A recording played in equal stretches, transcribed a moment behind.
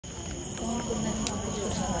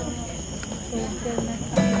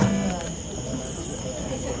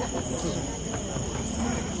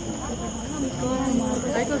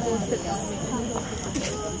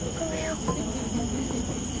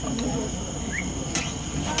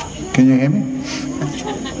Can you hear me?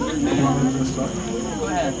 Go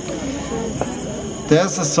ahead.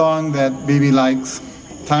 There's a song that Bibi likes,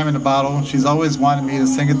 Time in the Bottle. She's always wanted me to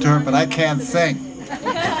sing it to her, but I can't sing.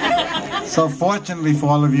 So fortunately for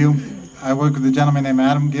all of you, I work with a gentleman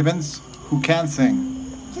named Gibbons who can sing.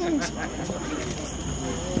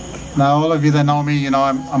 Now all of you that know me, you know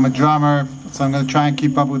I'm a drummer, so I'm going to try and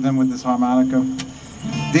keep up with him with this harmonica.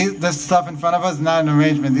 This stuff in front of us is not an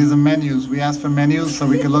arrangement, these are menus. We asked for menus so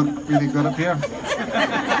we can look really good up here.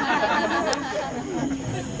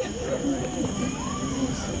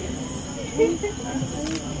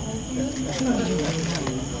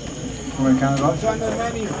 Can we count it off?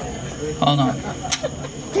 Hold on.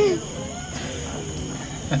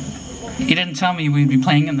 He didn't tell me we'd be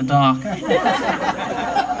playing in the dark.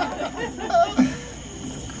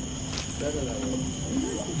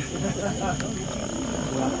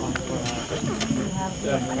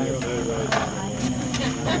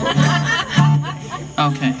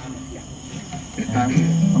 Okay.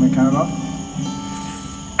 Can we count it off?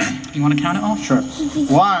 You want to count it off? Sure.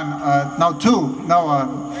 1, no 2,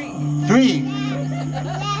 no 3.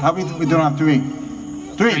 How we doing on 3?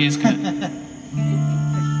 3. 3 is good.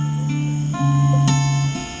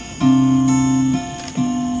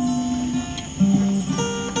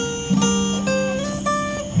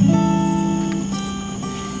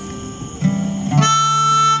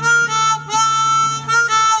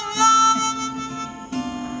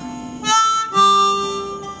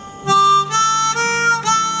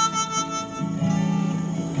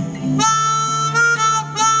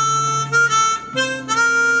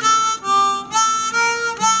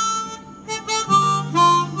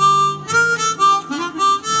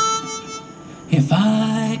 If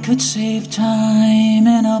I could save time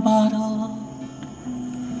in a bottle,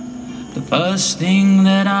 the first thing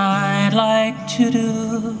that I'd like to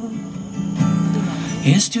do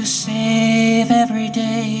is to save every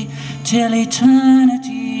day till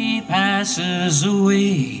eternity passes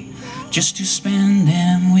away, just to spend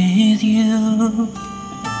them with you.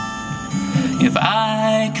 If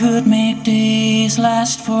I could make days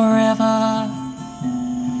last forever,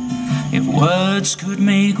 if words could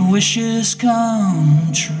make wishes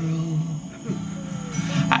come true,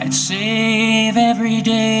 I'd save every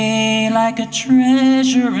day like a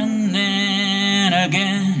treasure, and then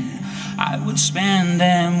again I would spend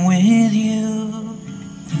them with you.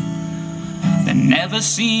 There never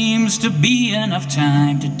seems to be enough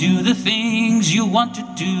time to do the things you want to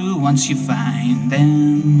do once you find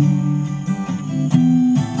them.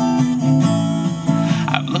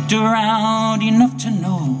 I've looked around enough to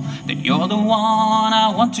know that you're the one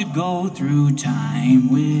I want to go through time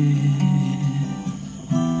with.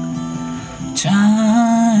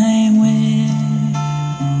 Time with.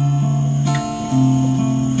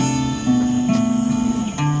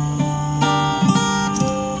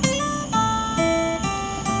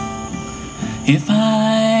 If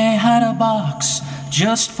I had a box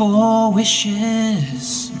just for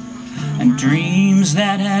wishes and dreams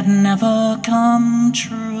that had never come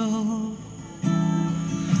true,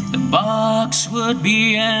 the box would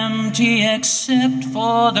be empty except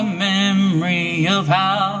for the memory of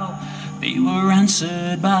how they were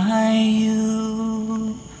answered by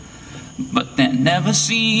you. But there never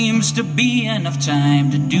seems to be enough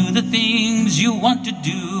time to do the things you want to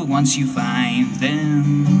do once you find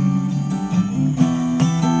them.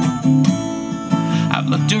 I've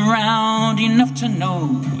looked around enough to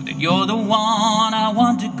know that you're the one I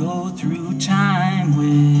want to go through time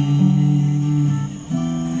with.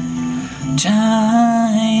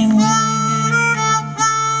 Time with.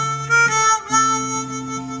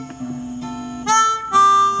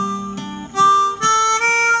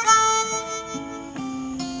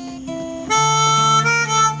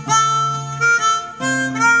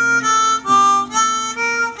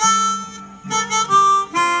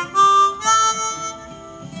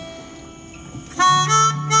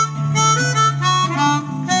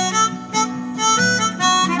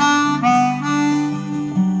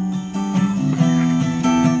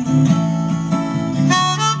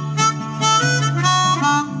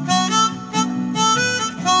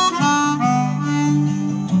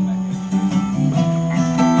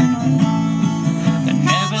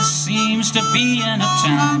 To be enough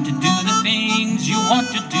time to do the things you want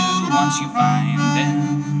to do once you find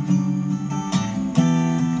them.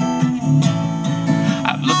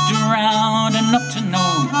 I've looked around enough to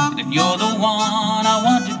know that you're the one I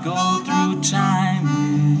want to go through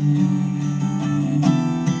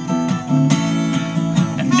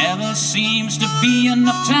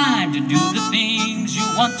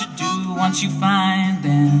what to do once you find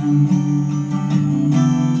them.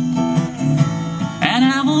 And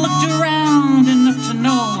I've looked around enough to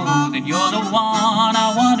know that you're the one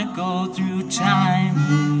I want to go through time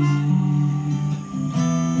with.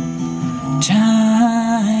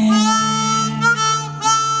 Time with.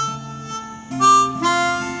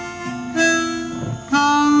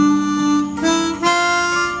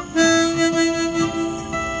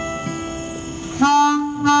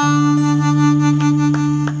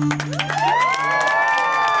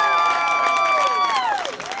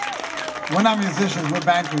 We're not musicians, we're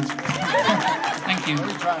bankers. Thank you. Let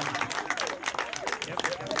me try.